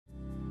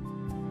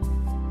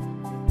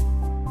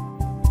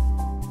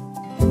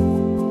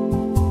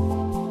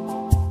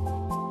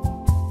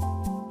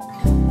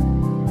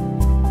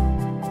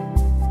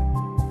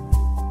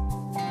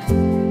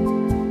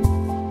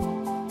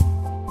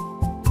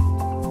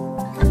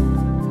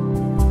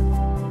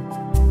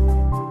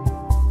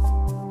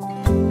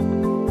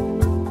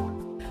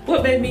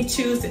made me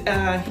choose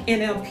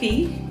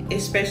NLP,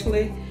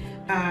 especially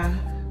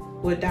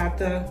with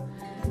Dr.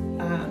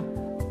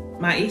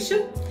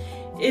 Maisha,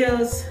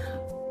 is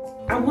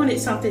I wanted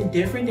something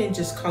different than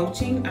just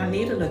coaching. I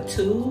needed a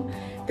tool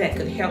that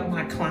could help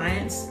my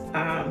clients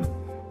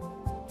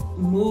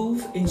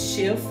move and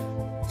shift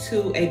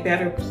to a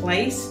better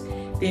place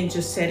than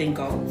just setting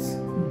goals.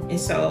 And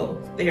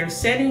so they're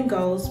setting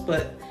goals,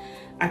 but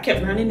I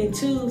kept running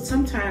into,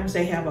 sometimes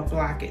they have a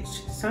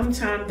blockage.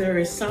 Sometimes there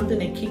is something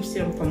that keeps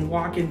them from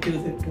walking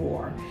through the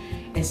door.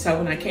 And so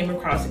when I came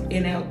across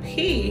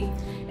NLP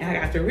and I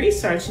got to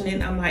researching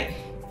it, I'm like,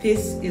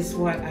 this is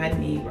what I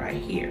need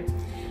right here.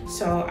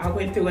 So I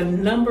went through a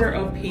number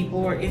of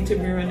people,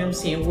 interviewing them,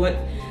 seeing what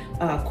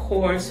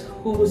course,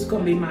 who was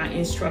going to be my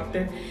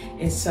instructor.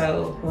 And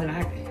so when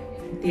I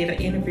did an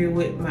interview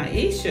with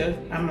Maisha,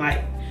 I'm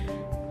like,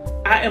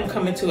 I am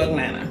coming to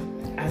Atlanta.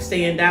 I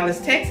stay in Dallas,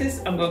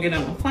 Texas. I'm gonna get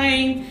on a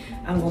plane.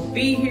 I'm gonna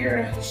be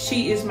here.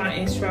 She is my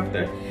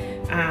instructor.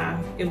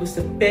 It was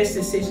the best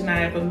decision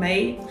I ever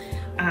made.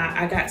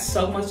 I got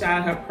so much out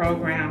of her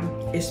program,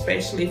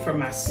 especially for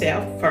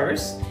myself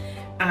first.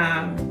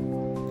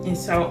 And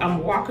so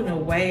I'm walking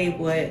away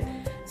with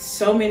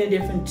so many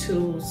different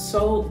tools.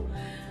 So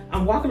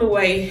I'm walking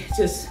away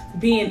just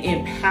being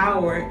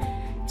empowered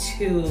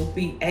to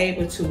be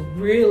able to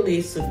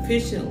really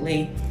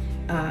sufficiently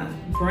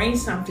bring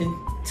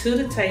something to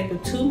the table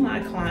to my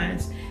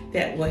clients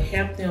that will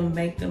help them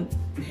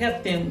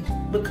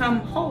become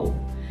whole.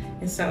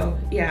 And so,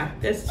 yeah,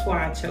 that's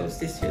why I chose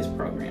this year's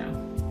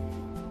program.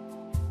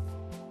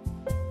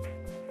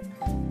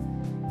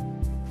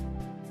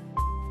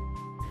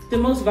 The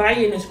most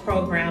value in this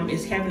program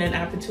is having an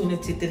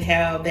opportunity to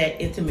have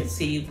that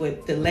intimacy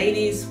with the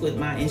ladies, with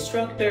my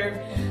instructor.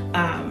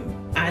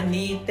 I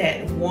need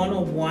that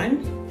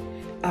one-on-one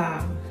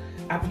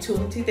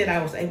opportunity that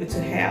I was able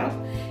to have.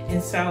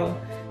 And so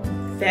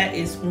that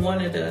is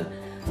one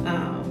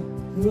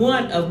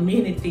of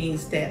many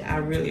things that I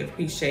really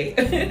appreciate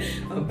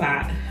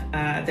about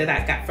that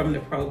I got from the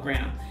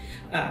program.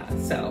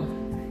 So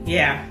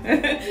yeah,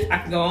 I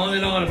can go on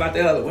and on about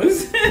the other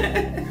ones.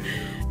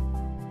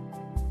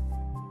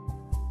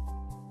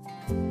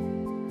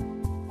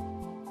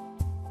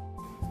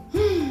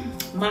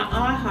 My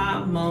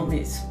aha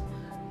moments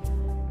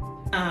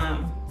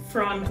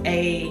from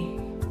a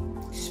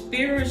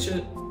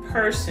spiritual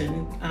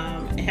person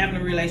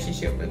having a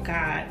relationship with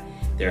God.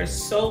 There's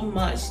so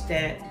much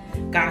that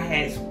God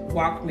has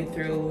walked me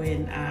through,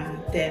 and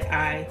that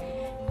I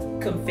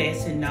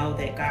confess and know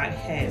that God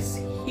has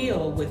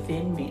healed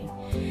within me.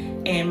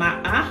 And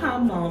my aha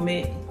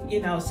moment,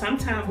 you know,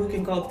 sometimes we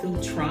can go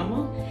through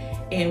trauma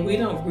and we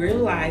don't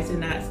realize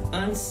in our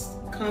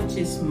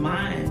unconscious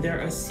mind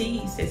there are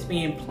seeds that's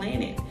being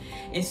planted.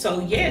 And so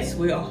yes,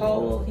 we're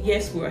whole,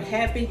 yes, we're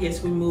happy,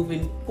 yes, we're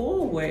moving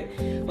forward,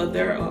 but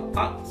there are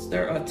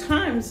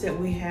times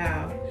that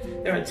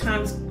there are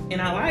times in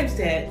our lives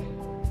that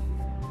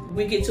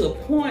we get to a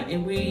point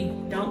and we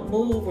don't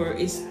move, or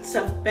it's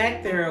stuff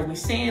back there, or we're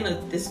saying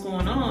this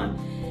going on,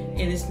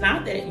 and it's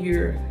not that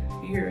you're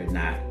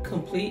not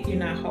complete, you're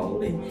not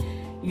whole, and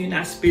you're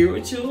not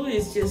spiritual.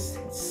 It's just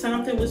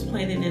something was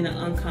planted in the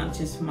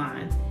unconscious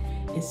mind.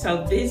 And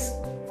so this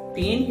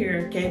being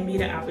here gave me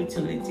the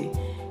opportunity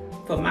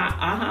for my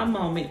aha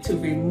moment to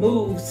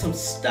remove some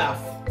stuff,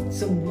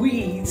 some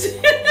weeds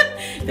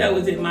that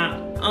was in my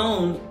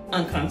own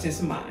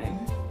unconscious mind.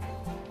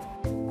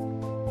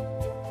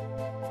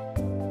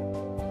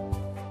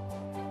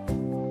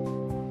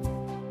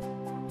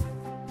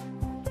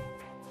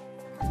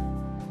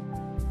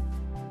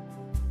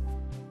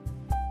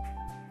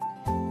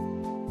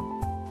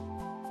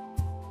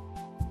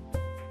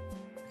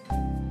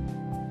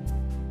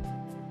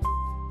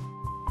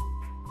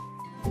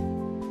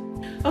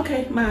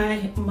 Okay,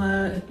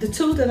 the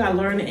tool that I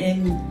learned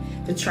in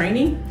the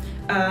training,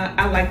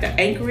 I like the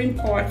anchoring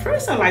part.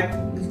 First, I like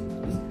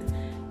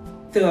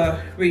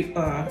the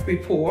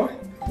rapport.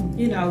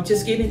 You know,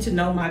 just getting to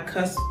know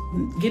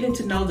getting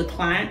to know the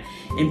client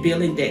and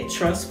building that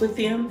trust with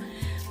them.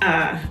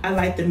 I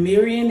like the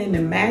mirroring and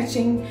the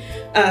matching.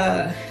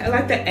 I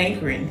like the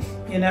anchoring.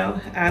 You know,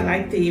 I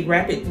like the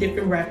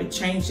different rapid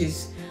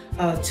changes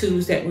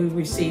tools that we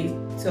receive,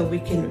 so we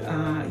can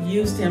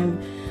use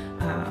them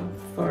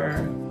for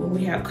when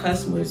we have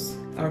customers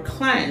or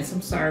clients.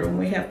 I'm sorry, when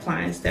we have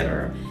clients that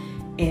are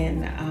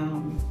in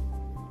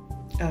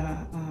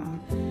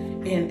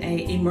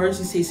a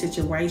emergency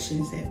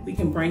situations, that we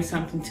can bring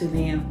something to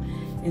them.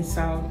 And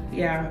so,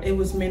 yeah, it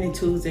was many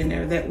tools in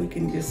there that we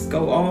can just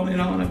go on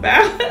and on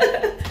about.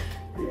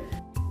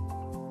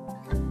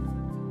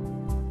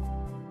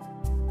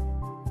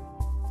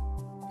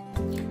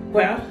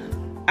 Well,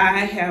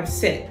 I have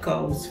set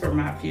goals for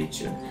my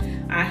future.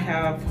 I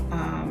have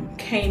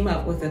came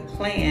up with a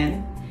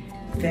plan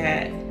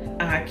that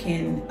I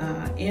can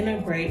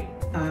integrate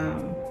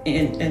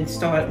and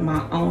start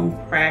my own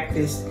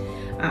practice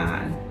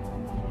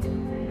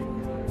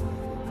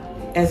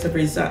as a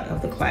result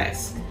of the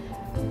class.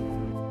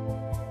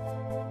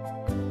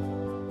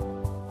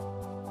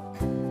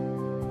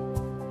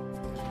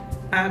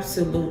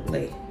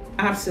 Absolutely,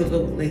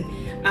 absolutely.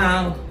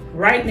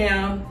 Right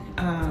now,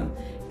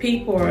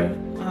 people are,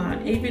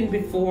 even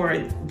before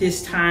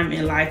this time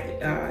in life,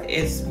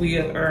 as we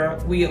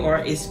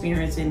are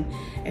experiencing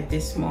at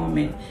this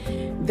moment,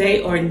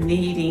 they are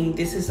needing.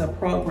 This is a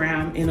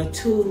program and a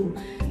tool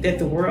that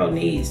the world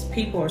needs.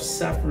 People are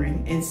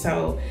suffering, and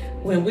so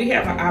when we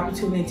have an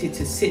opportunity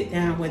to sit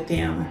down with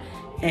them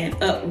and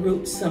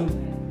uproot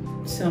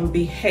some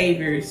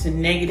behaviors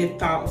and negative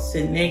thoughts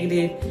and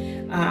negative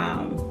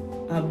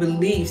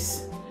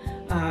beliefs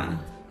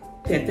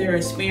that they're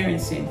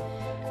experiencing,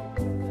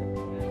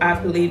 I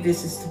believe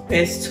this is the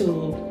best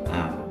tool,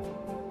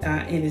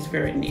 and it's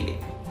very needed.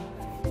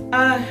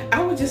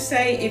 I would just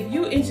say, if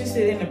you're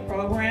interested in the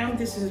program,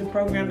 this is a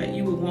program that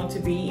you would want to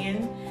be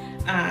in.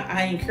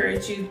 I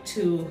encourage you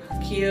to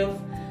give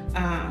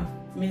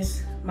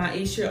Miss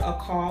Maisha a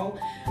call.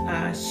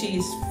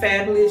 She's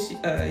fabulous.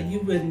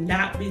 You will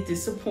not be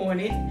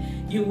disappointed.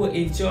 You will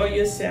enjoy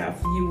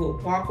yourself. You will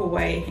walk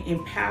away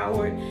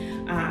empowered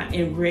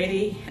and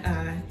ready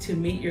to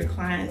meet your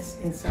clients.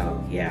 And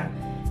so, yeah,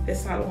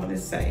 that's all I want to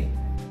say.